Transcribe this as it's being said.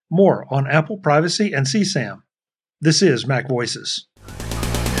More on Apple privacy and CSAM. This is Mac Voices.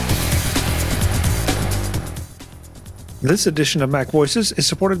 This edition of Mac Voices is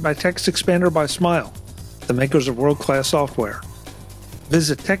supported by TextExpander by Smile, the makers of world-class software.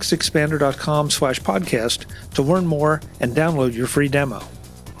 Visit textexpander.com/podcast to learn more and download your free demo.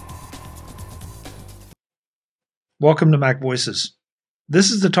 Welcome to Mac Voices.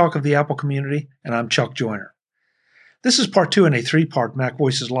 This is the talk of the Apple community, and I'm Chuck Joyner. This is part 2 in a 3-part Mac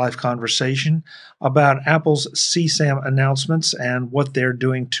Voices live conversation about Apple's CSAM announcements and what they're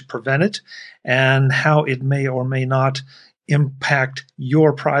doing to prevent it and how it may or may not impact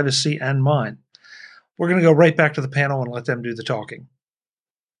your privacy and mine. We're going to go right back to the panel and let them do the talking.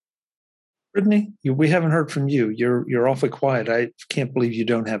 Brittany, we haven't heard from you. You're awfully quiet. I can't believe you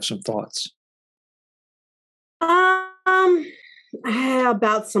don't have some thoughts.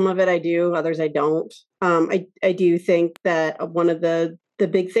 About some of it I do, others I don't. I do think that one of the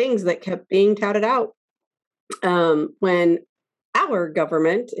big things that kept being touted out when our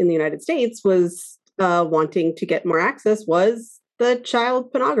government in the United States was wanting to get more access was the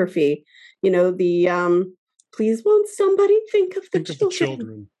child pornography. You know, the please won't somebody think of the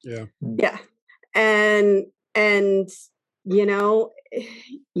children. Yeah. Yeah. And you know,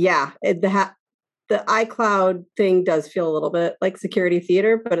 yeah, the iCloud thing does feel a little bit like security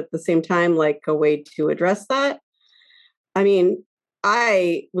theater, but at the same time, like a way to address that. I mean,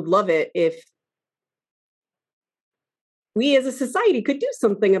 I would love it if we as a society could do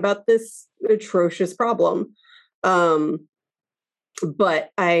something about this atrocious problem. But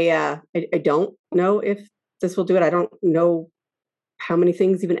I don't know if this will do it. I don't know how many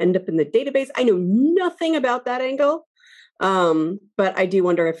things even end up in the database. I know nothing about that angle. But I do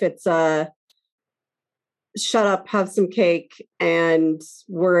wonder if it's shut up, have some cake, and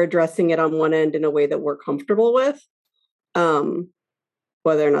we're addressing it on one end in a way that we're comfortable with.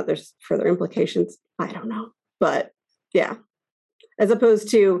 Whether or not there's further implications, I don't know. But yeah, as opposed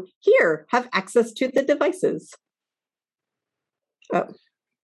to here, have access to the devices. Oh.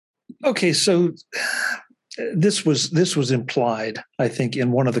 Okay, so this was implied, I think,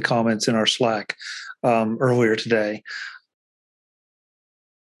 in one of the comments in our Slack earlier today.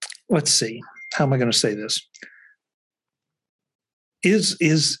 Let's see. How am I going to say this?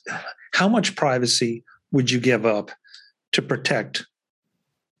 Is how much privacy would you give up to protect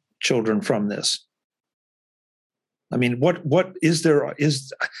children from this? I mean, what is there,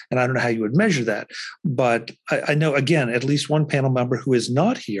 and I don't know how you would measure that, but I know, again, at least one panel member who is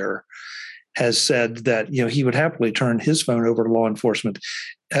not here has said that, you know, he would happily turn his phone over to law enforcement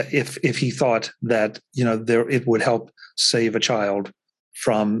if he thought that, you know, it would help save a child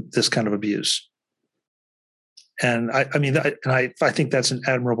from this kind of abuse. And I think that's an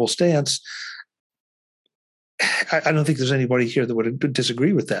admirable stance. I don't think there's anybody here that would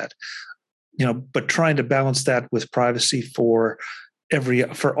disagree with that, you know. But trying to balance that with privacy for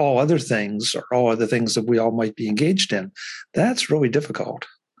all other things or all other things that we all might be engaged in, that's really difficult.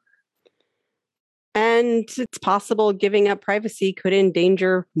 And it's possible giving up privacy could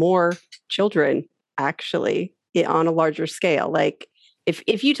endanger more children, actually, on a larger scale. Like,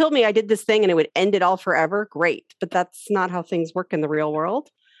 if you told me I did this thing and it would end it all forever, great. But that's not how things work in the real world.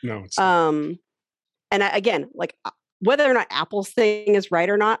 No, it's not. And again, like, whether or not Apple's thing is right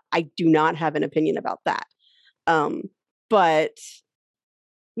or not, I do not have an opinion about that. But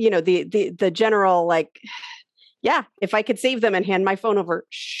you know, the general, like, yeah, if I could save them and hand my phone over,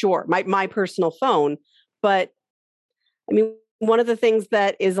 sure, my personal phone. But I mean, one of the things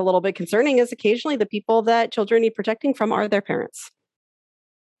that is a little bit concerning is occasionally the people that children need protecting from are their parents.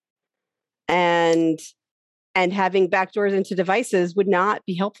 And having backdoors into devices would not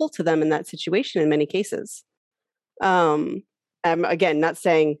be helpful to them in that situation in many cases. I'm again not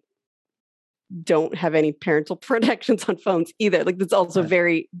saying don't have any parental protections on phones either. Like, that's also a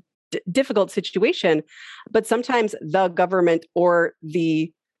very difficult situation. But sometimes the government or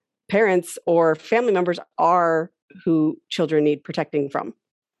the parents or family members are who children need protecting from.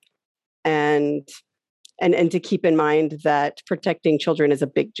 And to keep in mind that protecting children is a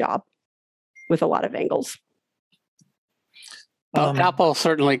big job with a lot of angles. Apple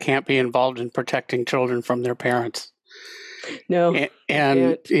certainly can't be involved in protecting children from their parents. No.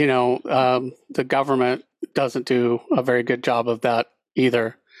 And you know, the government doesn't do a very good job of that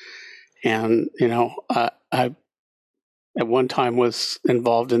either. And, you know, I at one time was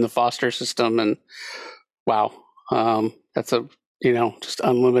involved in the foster system, and wow, that's a, you know, just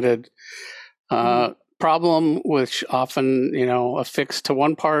unlimited problem, which often, you know, a fix to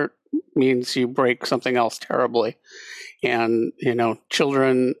one part means you break something else terribly. And, you know,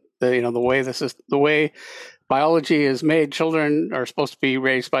 children, the way biology is made. Children are supposed to be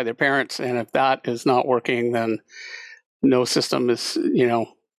raised by their parents, and if that is not working, then no system is,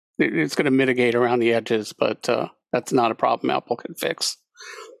 it's going to mitigate around the edges, but that's not a problem Apple can fix.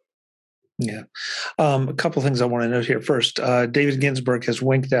 Yeah. A couple of things I want to note here. First, David Ginsburg has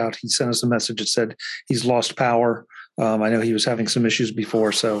winked out. He sent us a message that said he's lost power. I know he was having some issues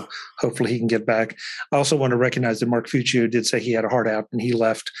before, so hopefully he can get back. I also want to recognize that Mark Fuccio did say he had a heart out, and he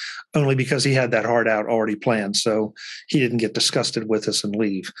left only because he had that heart out already planned. So he didn't get disgusted with us and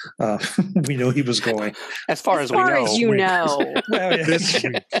leave. We know he was going. As far as we know. As you know. Well,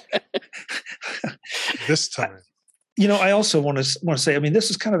 yeah. This time. I also want to say, I mean, this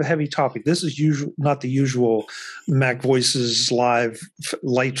is kind of a heavy topic. This is not the usual Mac Voices live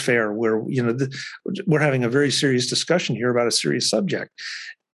light fare where, we're having a very serious discussion here about a serious subject.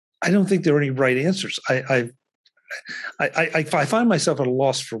 I don't think there are any right answers. I find myself at a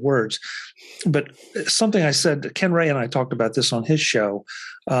loss for words, but something I said, Ken Ray and I talked about this on his show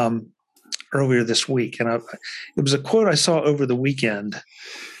earlier this week. And it was a quote I saw over the weekend.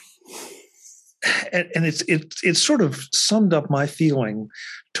 And it sort of summed up my feeling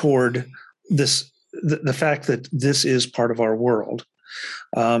toward this, the fact that this is part of our world.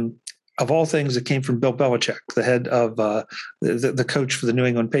 Of all things, it came from Bill Belichick, the head of the coach for the New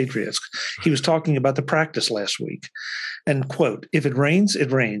England Patriots. He was talking about the practice last week, and quote: "If it rains,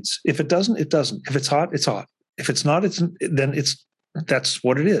 it rains. If it doesn't, it doesn't. If it's hot, it's hot. If it's not, that's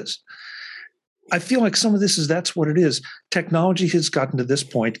what it is." I feel like some of this that's what it is. Technology has gotten to this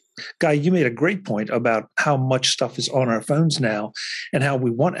point. Guy, you made a great point about how much stuff is on our phones now and how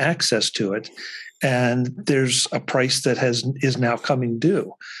we want access to it. And there's a price that is now coming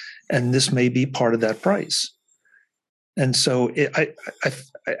due. And this may be part of that price. And so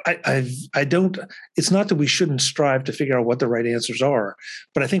I don't, it's not that we shouldn't strive to figure out what the right answers are,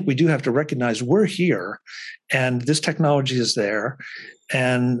 but I think we do have to recognize we're here and this technology is there.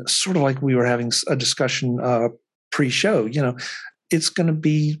 And sort of like we were having a discussion pre-show, it's going to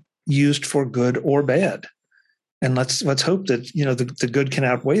be used for good or bad. And let's hope that, the good can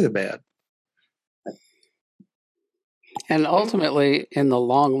outweigh the bad. And ultimately, in the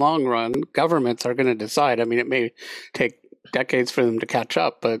long run, governments are going to decide. I mean, it may take decades for them to catch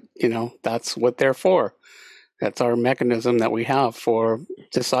up, but, that's what they're for. That's our mechanism that we have for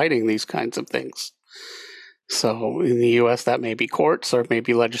deciding these kinds of things. So in the U.S., that may be courts or it may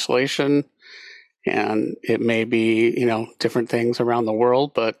be legislation, and it may be, different things around the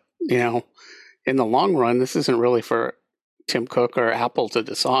world. But, in the long run, this isn't really for Tim Cook or Apple to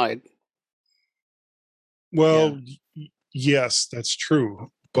decide. Well, yes, that's true.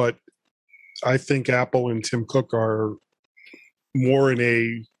 But I think Apple and Tim Cook are more in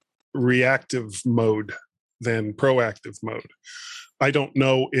a reactive mode than proactive mode. I don't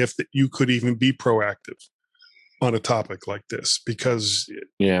know if you could even be proactive on a topic like this, because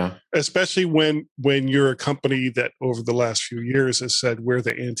especially when you're a company that over the last few years has said we're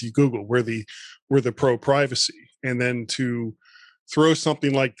the anti-Google, we're the pro-privacy, and then to throw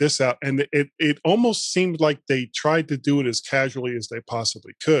something like this out, and it almost seemed like they tried to do it as casually as they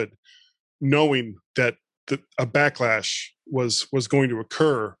possibly could, knowing that a backlash was going to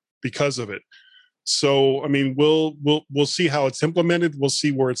occur because of it. So I mean, we'll see how it's implemented. We'll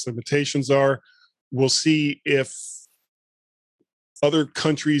see where its limitations are. We'll see if other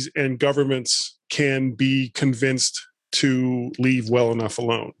countries and governments can be convinced to leave well enough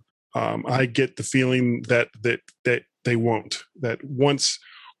alone. I get the feeling that they won't. That once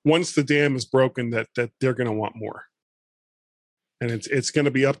the dam is broken, that they're going to want more, and it's going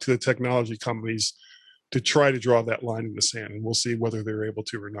to be up to the technology companies to try to draw that line in the sand, and we'll see whether they're able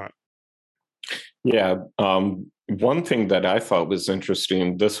to or not. Yeah. One thing that I thought was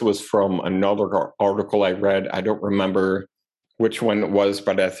interesting, this was from another article I read. I don't remember which one it was,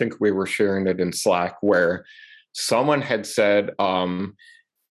 but I think we were sharing it in Slack, where someone had said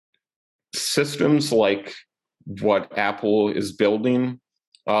systems like what Apple is building,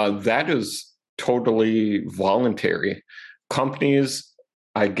 that is totally voluntary. Companies,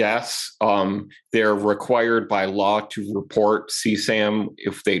 I guess, they're required by law to report CSAM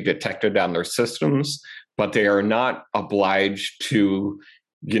if they detect it on their systems, but they are not obliged to,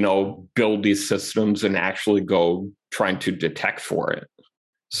 build these systems and actually go trying to detect for it.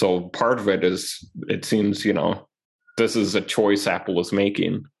 So part of it is, it seems, this is a choice Apple is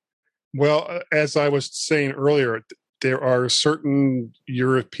making. Well, as I was saying earlier, there are certain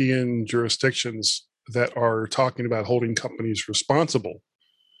European jurisdictions that are talking about holding companies responsible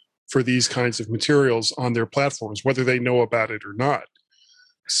for these kinds of materials on their platforms, whether they know about it or not.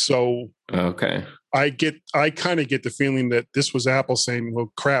 So okay, I kind of get the feeling that this was Apple saying,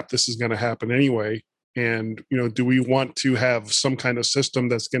 well, crap, this is going to happen anyway. And, do we want to have some kind of system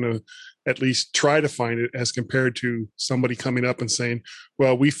that's going to at least try to find it, as compared to somebody coming up and saying,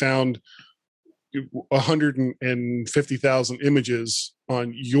 well, we found 150,000 images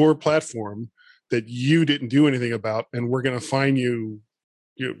on your platform that you didn't do anything about, and we're going to fine you,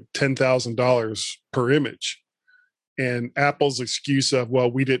 $10,000 per image. And Apple's excuse of, well,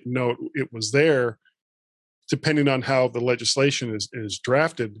 we didn't know it was there, depending on how the legislation is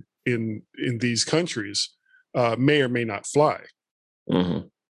drafted in these countries, may or may not fly. Mm-hmm.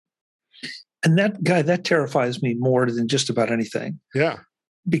 And that terrifies me more than just about anything. Yeah,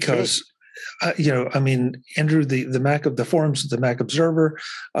 because Andrew, the forums of the Mac Observer,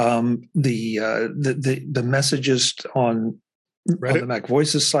 the messages on the Mac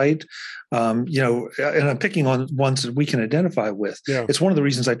Voices site, and I'm picking on ones that we can identify with. Yeah. It's one of the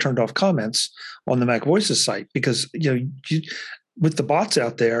reasons I turned off comments on the Mac Voices site, because with the bots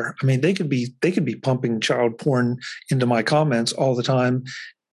out there, I mean, they could be pumping child porn into my comments all the time,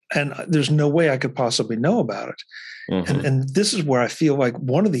 and there's no way I could possibly know about it. Mm-hmm. And this is where I feel like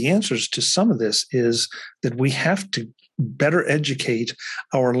one of the answers to some of this is that we have to better educate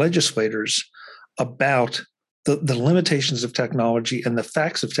our legislators about the limitations of technology and the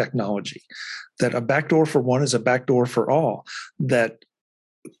facts of technology, that a backdoor for one is a backdoor for all, that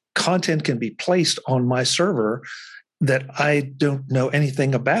content can be placed on my server that I don't know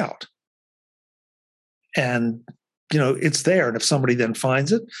anything about. And, it's there. And if somebody then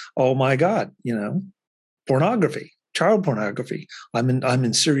finds it, oh my God, pornography, child pornography, I'm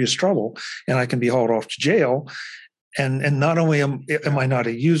in serious trouble, and I can be hauled off to jail. And not only am I not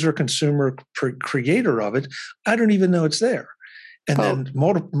a user, consumer, creator of it, I don't even know it's there. And then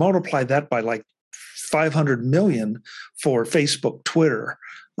multiply that by like 500 million for Facebook, Twitter,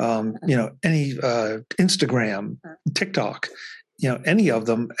 any Instagram, TikTok, any of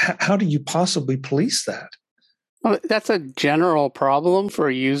them. How do you possibly police that? Well, that's a general problem for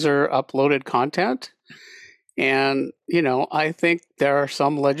user uploaded content. And, I think there are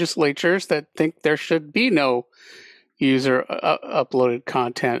some legislatures that think there should be no user uploaded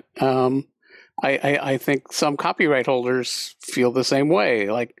content. I think some copyright holders feel the same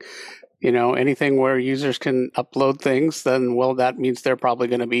way. Like, anything where users can upload things, then, well, that means they're probably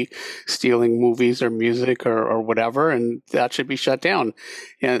going to be stealing movies or music or whatever, and that should be shut down.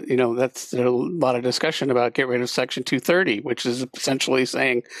 And, there's a lot of discussion about get rid of Section 230, which is essentially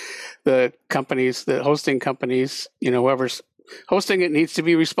saying the hosting companies, whoever's hosting it needs to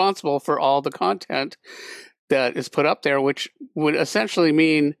be responsible for all the content that is put up there, which would essentially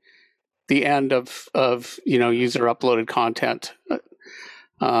mean the end of user uploaded content.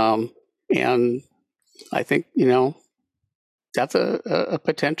 And I think, that's a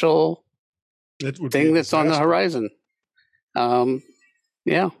potential thing that's on the horizon.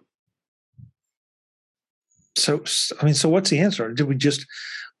 Yeah. So what's the answer? Do we just,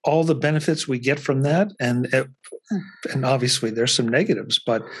 all the benefits we get from that, and obviously there's some negatives,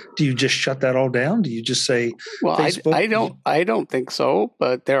 but do you just shut that all down? Do you just say, well, Facebook? I don't think so,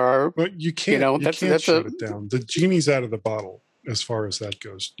 but there are. But you can't. That's shut it down. The genie's out of the bottle as far as that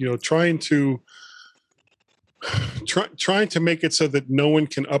goes. Trying to make it so that no one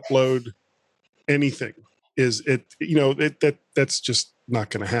can upload anything is it. That's just not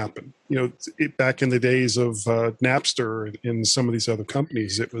going to happen. Back in the days of Napster and some of these other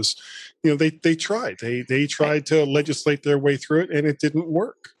companies, it was, they tried. They tried to legislate their way through it, and it didn't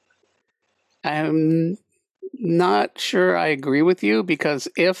work. I'm not sure I agree with you, because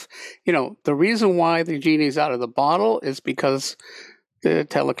if, the reason why the genie's out of the bottle is because the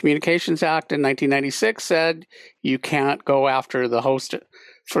Telecommunications Act in 1996 said you can't go after the host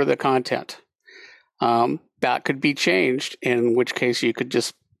for the content. That could be changed, in which case you could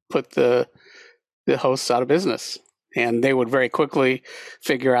just put the hosts out of business, and they would very quickly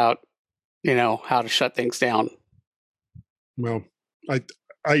figure out, how to shut things down. Well, I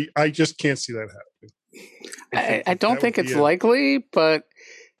just can't see that happening. I don't think it's likely, but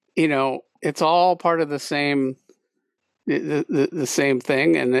it's all part of the same the same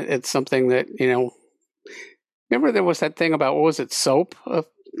thing, and it's something that Remember, there was that thing about, what was it, soap? A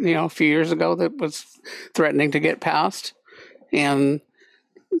few years ago that was threatening to get passed, and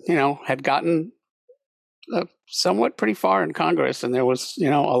had gotten somewhat pretty far in Congress, and there was a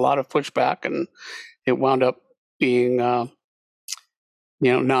lot of pushback, and it wound up being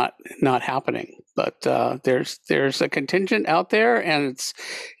not happening. But there's a contingent out there, and it's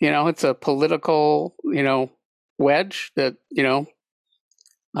it's a political wedge that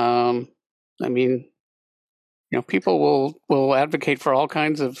people will advocate for all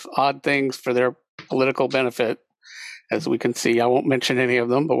kinds of odd things for their political benefit, as we can see. I won't mention any of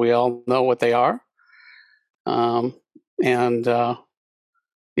them, but we all know what they are. And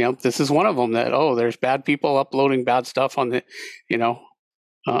this is one of them that, there's bad people uploading bad stuff on the,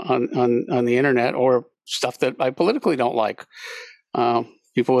 on the internet, or stuff that I politically don't like.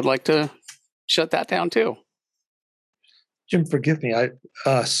 People would like to shut that down too. Jim, forgive me.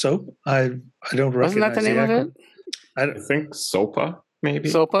 SOAP. I don't recognize. Wasn't that the name of it? I think SOPA, maybe.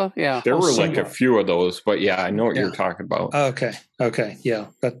 SOPA, yeah. There were like SOPA. a few of those, but yeah, I know what Yeah. you're talking about. Okay. Yeah.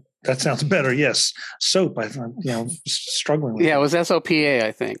 That sounds better. Yes. SOAP. I'm struggling with. Yeah, it was SOPA,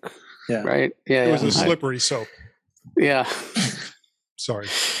 I think. Yeah. Right. Yeah. It was a slippery soap. Yeah. Sorry.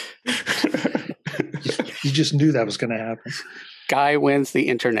 You just knew that was going to happen. Guy wins the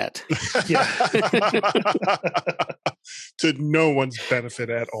internet. Yeah. To no one's benefit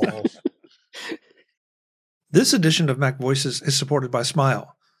at all. This edition of Mac Voices is supported by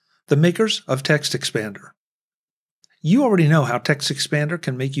Smile, the makers of Text Expander. You already know how Text Expander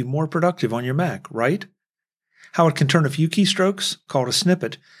can make you more productive on your Mac, right? How it can turn a few keystrokes, called a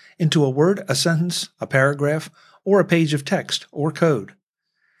snippet, into a word, a sentence, a paragraph, or a page of text or code.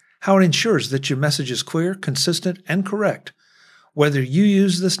 How it ensures that your message is clear, consistent, and correct, whether you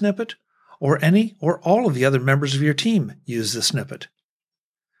use the snippet or any or all of the other members of your team use the snippet.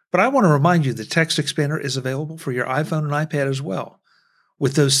 But I want to remind you that Text Expander is available for your iPhone and iPad as well,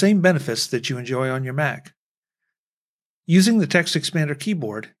 with those same benefits that you enjoy on your Mac. Using the Text Expander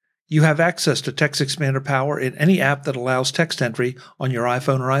keyboard, you have access to Text Expander Power in any app that allows text entry on your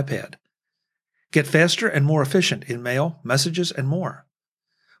iPhone or iPad. Get faster and more efficient in mail, messages, and more.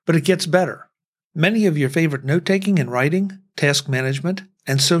 But it gets better. Many of your favorite note-taking and writing, task management,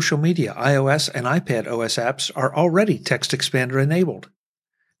 and social media iOS and iPad OS apps are already Text Expander enabled.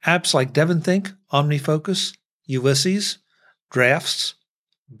 Apps like DevonThink, OmniFocus, Ulysses, Drafts,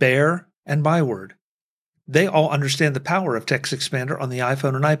 Bear, and Byword. They all understand the power of Text Expander on the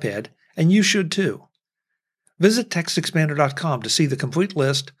iPhone and iPad, and you should too. Visit TextExpander.com to see the complete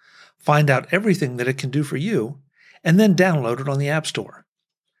list, find out everything that it can do for you, and then download it on the App Store.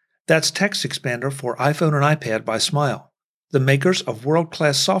 That's Text Expander for iPhone and iPad by Smile, the makers of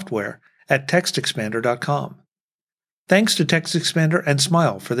world-class software at TextExpander.com. Thanks to Text Expander and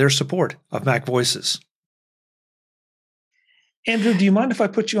Smile for their support of Mac Voices. Andrew, do you mind if I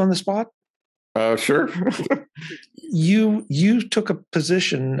put you on the spot? Sure. You took a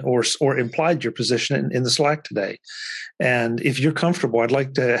position or implied your position in the Slack today. And if you're comfortable, I'd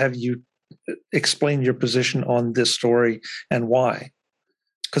like to have you explain your position on this story and why.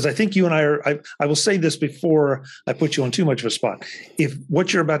 Because I think you and I will say this before I put you on too much of a spot. If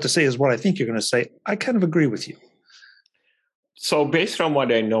what you're about to say is what I think you're going to say, I kind of agree with you. So based on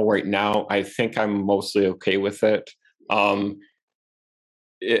what I know right now, I think I'm mostly okay with it.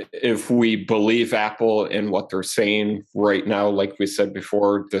 If we believe Apple and what they're saying right now, like we said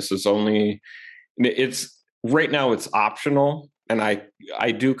before, it's right now it's optional. And I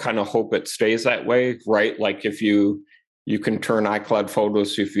do kind of hope it stays that way, right? Like if you can turn iCloud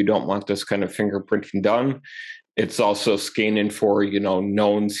photos if you don't want this kind of fingerprinting done. It's also scanning for,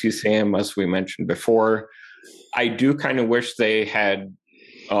 known CSAM, as we mentioned before. I do kind of wish they had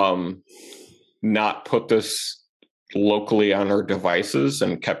not put this locally on our devices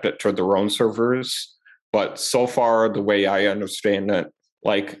and kept it to their own servers. But so far, the way I understand it,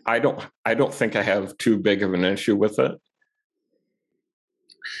 like I don't think I have too big of an issue with it.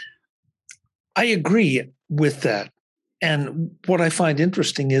 I agree with that. And what I find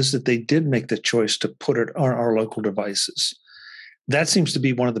interesting is that they did make the choice to put it on our local devices. That seems to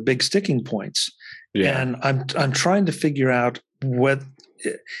be one of the big sticking points. Yeah. And I'm trying to figure out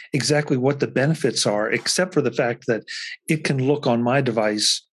exactly what the benefits are, except for the fact that it can look on my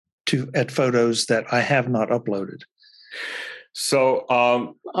device at photos that I have not uploaded. So,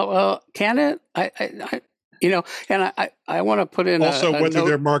 can it? I want to put in also a whether note.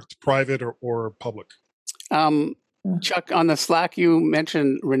 They're marked private or public. Chuck, on the Slack, you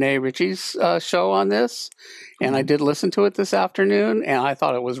mentioned Renee Ritchie's show on this, and I did listen to it this afternoon, and I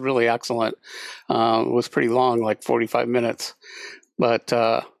thought it was really excellent. It was pretty long, like 45 minutes, but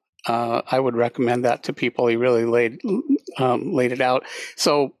I would recommend that to people. He really laid it out.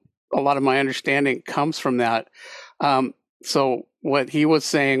 So a lot of my understanding comes from that. So what he was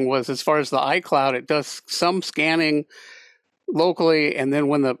saying was, as far as the iCloud, it does some scanning locally, and then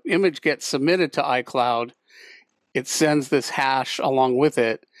when the image gets submitted to iCloud, it sends this hash along with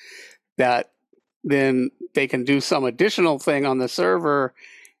it that then they can do some additional thing on the server.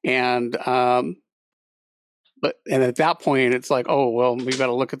 And at that point, it's like, oh, well, we got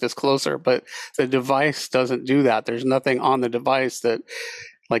to look at this closer. But the device doesn't do that. There's nothing on the device that,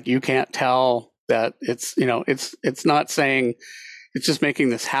 like, you can't tell that it's not saying, it's just making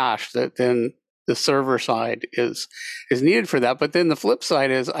this hash that then the server side is needed for that. But then the flip side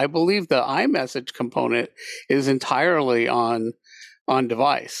is, I believe the iMessage component is entirely on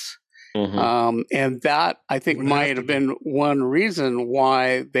device. And that, I think, might have been one reason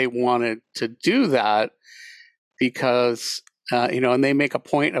why they wanted to do that, because, and they make a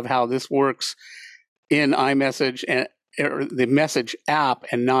point of how this works in iMessage or the message app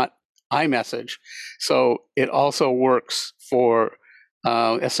and not iMessage. So it also works for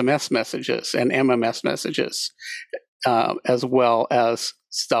SMS messages and MMS messages, as well as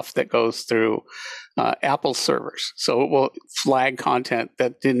stuff that goes through Apple's servers. So it will flag content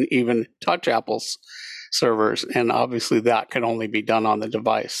that didn't even touch Apple's servers. And obviously that can only be done on the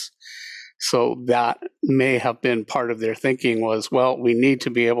device. So that may have been part of their thinking was, well, we need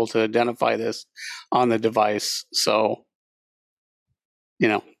to be able to identify this on the device. So,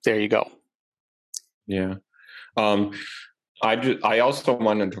 there you go. Yeah. I also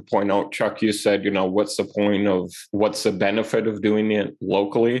wanted to point out, Chuck, you said, what's the benefit of doing it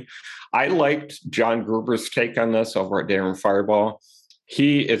locally? I liked John Gruber's take on this over at Daring Fireball.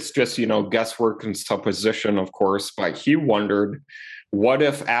 It's just, guesswork and supposition, of course, but he wondered, what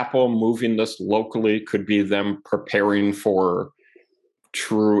if Apple moving this locally could be them preparing for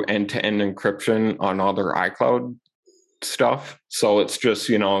true end-to-end encryption on all their iCloud stuff? So it's just,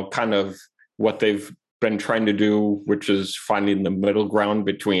 kind of what they've been trying to do, which is finding the middle ground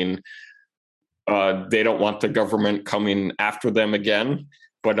between they don't want the government coming after them again,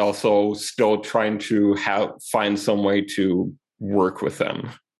 but also still trying to find some way to work with them.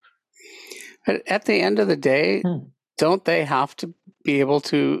 At the end of the day, don't they have to be able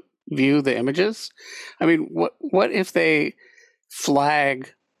to view the images? I mean, what if they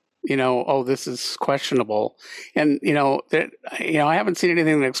flag, this is questionable, and I haven't seen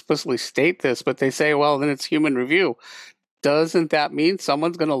anything that explicitly state this, but they say, well, then it's human review. Doesn't that mean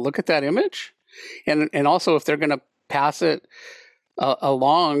someone's going to look at that image? And also, if they're going to pass it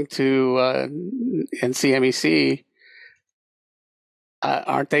along to NCMEC,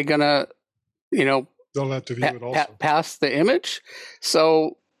 aren't they going to, they'll have to view it also. Pass the image?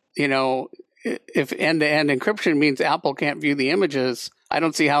 So, if end-to-end encryption means Apple can't view the images, I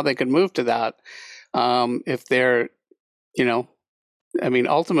don't see how they could move to that. If they're,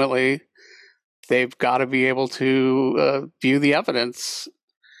 ultimately, they've got to be able to view the evidence.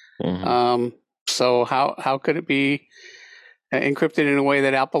 So how could it be encrypted in a way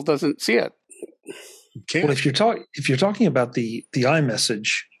that Apple doesn't see it? Well, if you're talking about the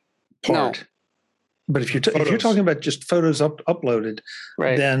iMessage part. No. But if you're talking about just photos uploaded,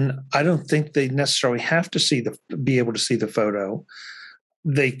 right, then I don't think they necessarily have to be able to see the photo.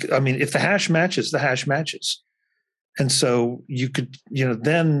 If the hash matches, the hash matches, and so you could,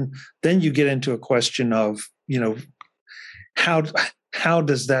 then you get into a question of, how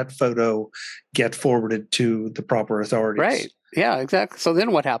does that photo get forwarded to the proper authorities? Right. Yeah, exactly. So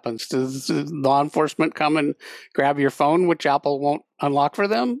then what happens? Does law enforcement come and grab your phone, which Apple won't unlock for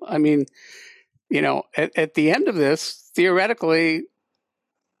them? I mean, at the end of this, theoretically,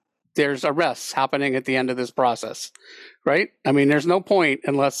 there's arrests happening at the end of this process, right? I mean, there's no point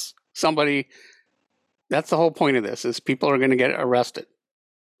unless that's the whole point of this, is people are going to get arrested,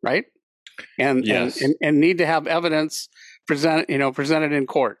 right? And, yes. and need to have evidence presented in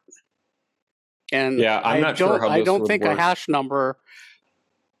court. And yeah, I'm not sure how this I don't would think work. A hash number,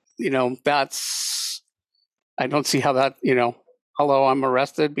 I don't see how that, hello, I'm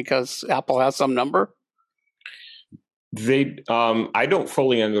arrested because Apple has some number. I don't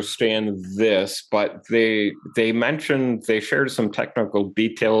fully understand this, but they mentioned, they shared some technical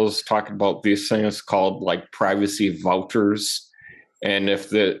details talking about these things called like privacy vouchers. And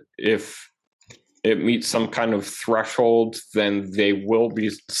if it meets some kind of threshold, then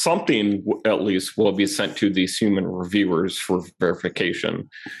something at least will be sent to these human reviewers for verification.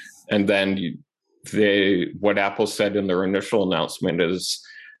 And then what Apple said in their initial announcement is,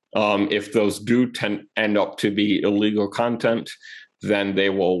 if those do end up to be illegal content, then they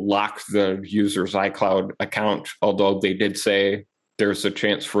will lock the user's iCloud account. Although they did say there's a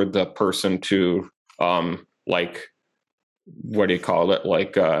chance for the person to, what do you call it?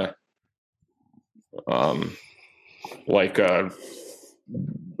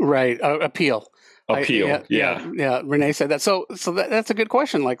 Right. Appeal. Yeah. Renee said that. So that's a good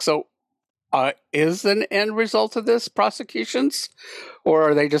question. Is an end result of this prosecutions, or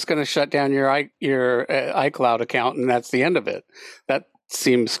are they just going to shut down your iCloud account and that's the end of it? That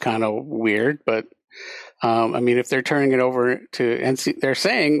seems kind of weird, but if they're turning it over to NC, they're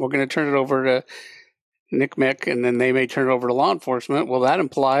saying we're going to turn it over to NCMEC and then they may turn it over to law enforcement. Well, that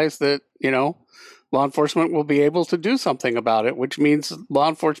implies that law enforcement will be able to do something about it, which means law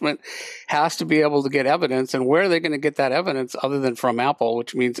enforcement has to be able to get evidence. And where are they going to get that evidence other than from Apple,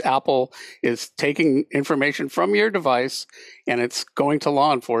 which means Apple is taking information from your device and it's going to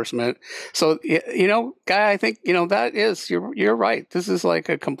law enforcement. So, Guy, I think, that is, you're right. This is like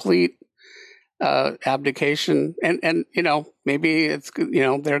a complete abdication, and maybe it's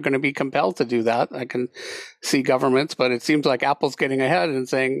they're going to be compelled to do that. I can see governments, but it seems like Apple's getting ahead and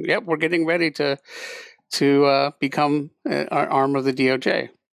saying, "Yep, we're getting ready to become an arm of the DOJ."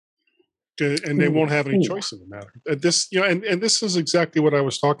 And they won't have any choice in the matter. This, and this is exactly what I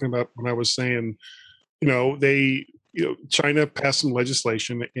was talking about when I was saying, China passed some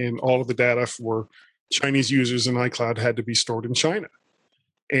legislation, and all of the data for Chinese users in iCloud had to be stored in China.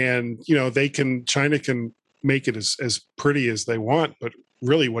 And China can make it as pretty as they want, but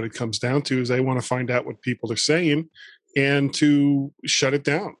really what it comes down to is they want to find out what people are saying and to shut it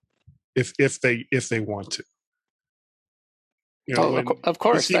down if they want to. Of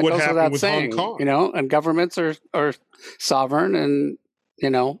course, that goes without saying. And governments are sovereign, and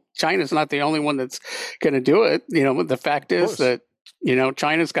China's not the only one that's going to do it. The fact is that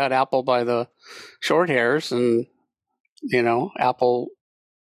China's got Apple by the short hairs, and Apple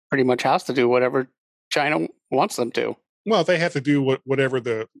pretty much has to do whatever China wants them to. Well, they have to do whatever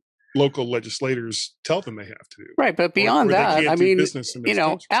the local legislators tell them they have to do. Right, but beyond that, I mean,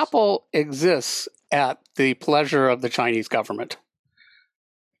 Apple exists at the pleasure of the Chinese government.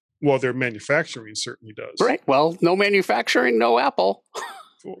 Well, their manufacturing certainly does. Right. Well, no manufacturing, no Apple.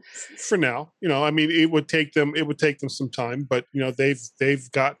 For now, it would take them some time, but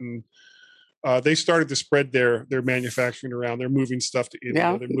they've gotten. They started to spread their manufacturing around. They're moving stuff to India.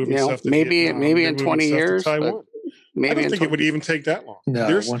 Yeah, they're moving stuff to maybe Vietnam. In 20 years. Taiwan. I don't think it would even take that long. No,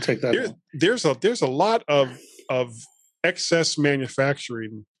 it won't take that long. There's a lot of excess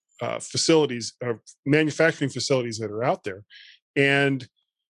manufacturing facilities, manufacturing facilities that are out there, and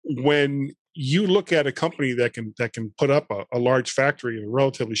when you look at a company that can put up a large factory in a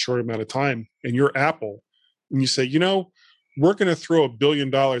relatively short amount of time, and you're Apple, and you say, we're going to throw $1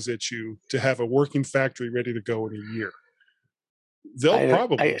 billion at you to have a working factory ready to go in a year. They'll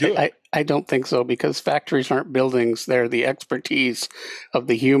probably do it. I don't think so, because factories aren't buildings. They're the expertise of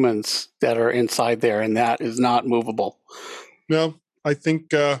the humans that are inside there, and that is not movable. No, I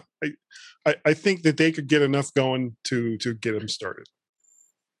think I think that they could get enough going to get them started.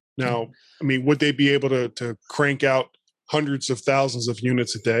 Now, would they be able to crank out hundreds of thousands of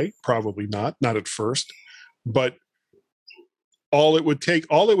units a day? Probably not at first, but all it would take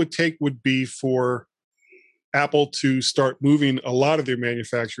would be for Apple to start moving a lot of their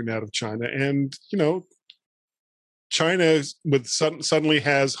manufacturing out of China. And, China suddenly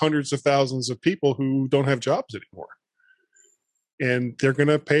has hundreds of thousands of people who don't have jobs anymore. And they're going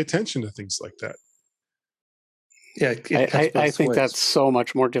to pay attention to things like that. Yeah, I think that's so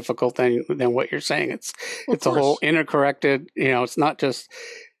much more difficult than what you're saying. It's a whole interconnected, it's not just...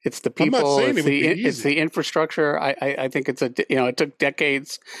 It's the people. It's the infrastructure. I think it took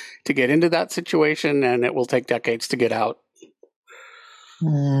decades to get into that situation, and it will take decades to get out.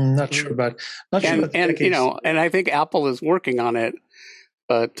 Not sure about. And I think Apple is working on it,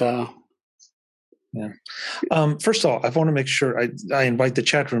 but. Yeah. First of all, I want to make sure I invite the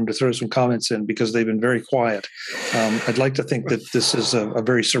chat room to throw some comments in, because they've been very quiet. I'd like to think that this is a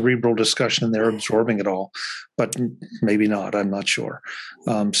very cerebral discussion and they're absorbing it all, but maybe not. I'm not sure.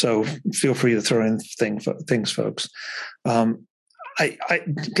 So feel free to throw in things, folks. Guy,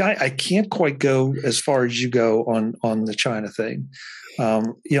 I can't quite go as far as you go on the China thing.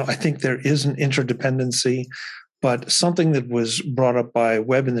 I think there is an interdependency. But something that was brought up by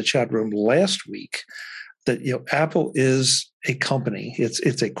Webb in the chat room last week, that Apple is a company,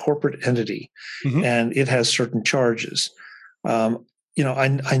 it's a corporate entity, and it has certain charges. I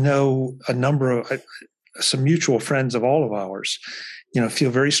know a number of some mutual friends of all of ours,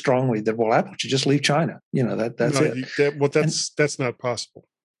 feel very strongly that Apple should just leave China. That's it. That's not possible.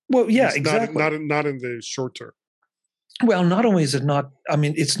 Well, yeah, it's exactly. Not in the short term. Well, not only is it not,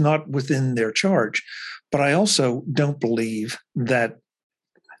 it's not within their charge, but I also don't believe that.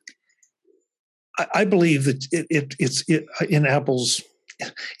 I believe that it's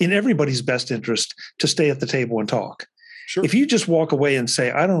in everybody's best interest to stay at the table and talk. Sure. If you just walk away and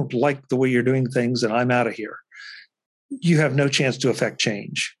say, I don't like the way you're doing things and I'm out of here, you have no chance to affect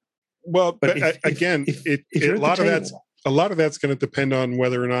change. Well, but a lot of that's going to depend on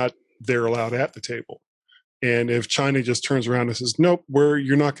whether or not they're allowed at the table. And if China just turns around and says, nope,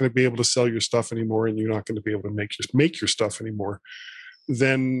 you're not going to be able to sell your stuff anymore, and you're not going to be able to make your stuff anymore,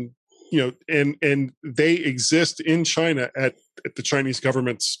 then, and they exist in China at the Chinese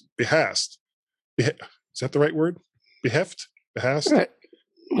government's behest, is that the right word? Beheft? Behast? Right.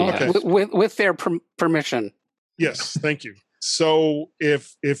 Okay. With their permission. Yes, thank you. So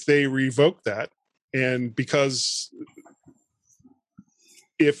if they revoke that, and because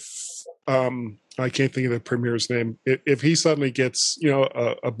if I can't think of the premier's name, if he suddenly gets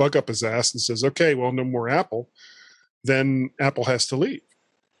a bug up his ass and says, okay, well, no more Apple, then Apple has to leave.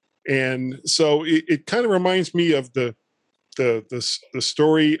 And so it kind of reminds me of the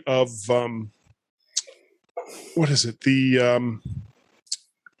story of what is it, the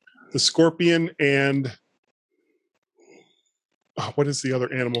scorpion and what is the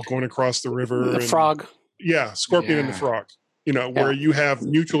other animal going across the river? The frog. Yeah, scorpion and the frog. Where you have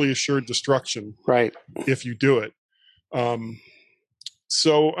mutually assured destruction, right? If you do it.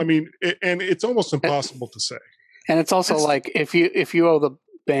 So I mean, and it's almost impossible to say. And it's also like if you owe the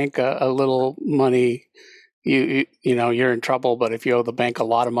bank a little money, you're in trouble. But if you owe the bank a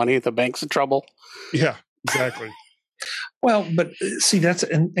lot of money, the bank's in trouble. Yeah, exactly. Well, but see, that's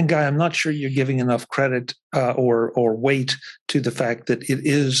and Guy, I'm not sure you're giving enough credit or weight to the fact that it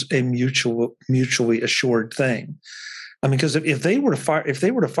is a mutually assured thing. I mean, because if they were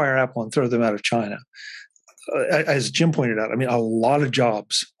to fire Apple and throw them out of China, as Jim pointed out, I mean, a lot of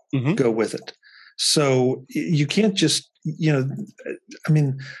jobs go with it. So you can't just, I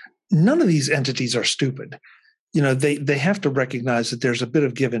mean, none of these entities are stupid. They have to recognize that there's a bit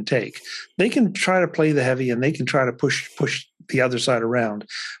of give and take. They can try to play the heavy and they can try to push the other side around.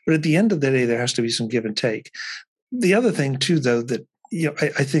 But at the end of the day, there has to be some give and take. The other thing, too, though, that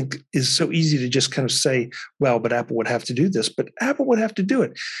I think is so easy to just kind of say, well, but Apple would have to do this. But Apple would have to do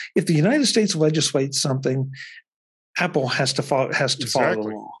it. If the United States legislates something, Apple has to follow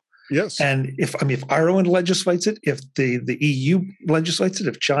the law. Yes. And if Ireland legislates it, if the EU legislates it,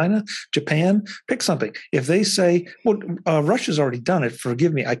 if China, Japan, pick something. If they say, well, Russia's already done it,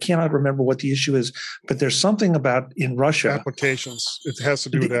 forgive me, I cannot remember what the issue is, but there's something about in Russia. Applications. It has to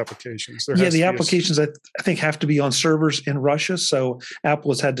do with applications. The applications I think have to be on servers in Russia. So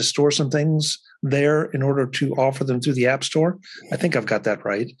Apple has had to store some things there in order to offer them through the App Store. I think I've got that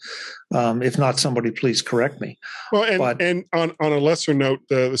right. If not, somebody please correct me. Well, and on a lesser note,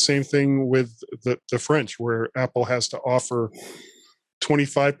 the same thing with the French, where Apple has to offer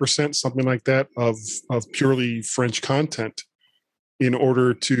 25%, something like that, of purely French content in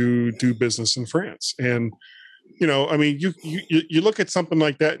order to do business in France. And I mean, you look at something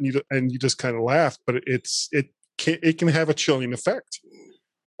like that and you just kind of laugh, but it can have a chilling effect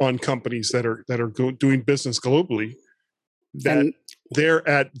on companies that are doing business globally. That they're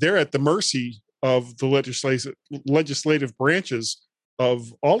at the mercy of the legislative branches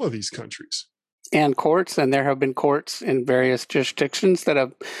of all of these countries and courts. And there have been courts in various jurisdictions that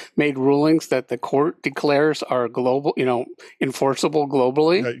have made rulings that the court declares are global, enforceable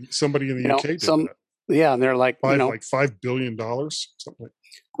globally. Yeah, somebody in the UK did that. Yeah, and they're like $5 billion, something like.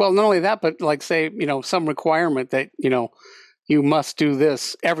 Well, not only that, but like say, some requirement that you must do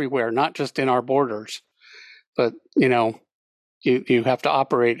this everywhere, not just in our borders, but you have to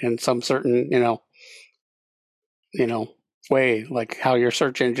operate in some certain way, like how your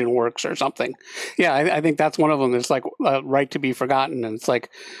search engine works or something. Yeah, I think that's one of them. It's like a right to be forgotten, and it's like,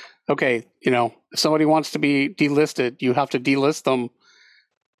 okay, if somebody wants to be delisted, you have to delist them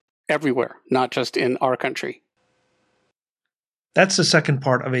everywhere, not just in our country. That's the second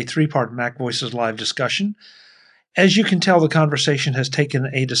part of a 3-part Mac Voices Live discussion. As you can tell, the conversation has taken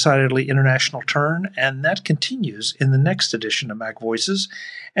a decidedly international turn, and that continues in the next edition of Mac Voices.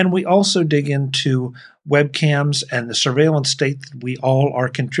 And we also dig into webcams and the surveillance state that we all are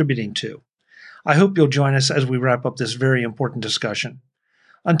contributing to. I hope you'll join us as we wrap up this very important discussion.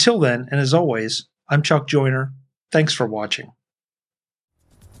 Until then, and as always, I'm Chuck Joyner. Thanks for watching.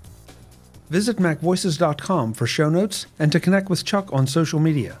 Visit MacVoices.com for show notes and to connect with Chuck on social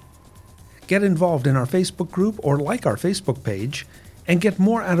media. Get involved in our Facebook group or like our Facebook page, and get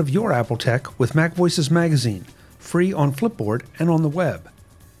more out of your Apple tech with Mac Voices Magazine, free on Flipboard and on the web.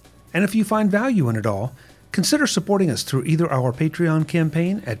 And if you find value in it all, consider supporting us through either our Patreon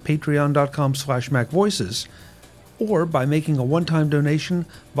campaign at patreon.com/MacVoices or by making a one-time donation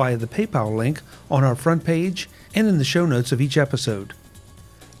via the PayPal link on our front page and in the show notes of each episode.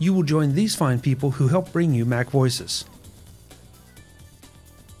 You will join these fine people who help bring you Mac Voices.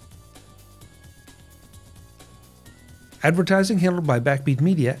 Advertising handled by Backbeat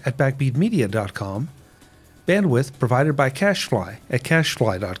Media at backbeatmedia.com. Bandwidth provided by CacheFly at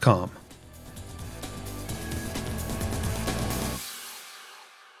cachefly.com.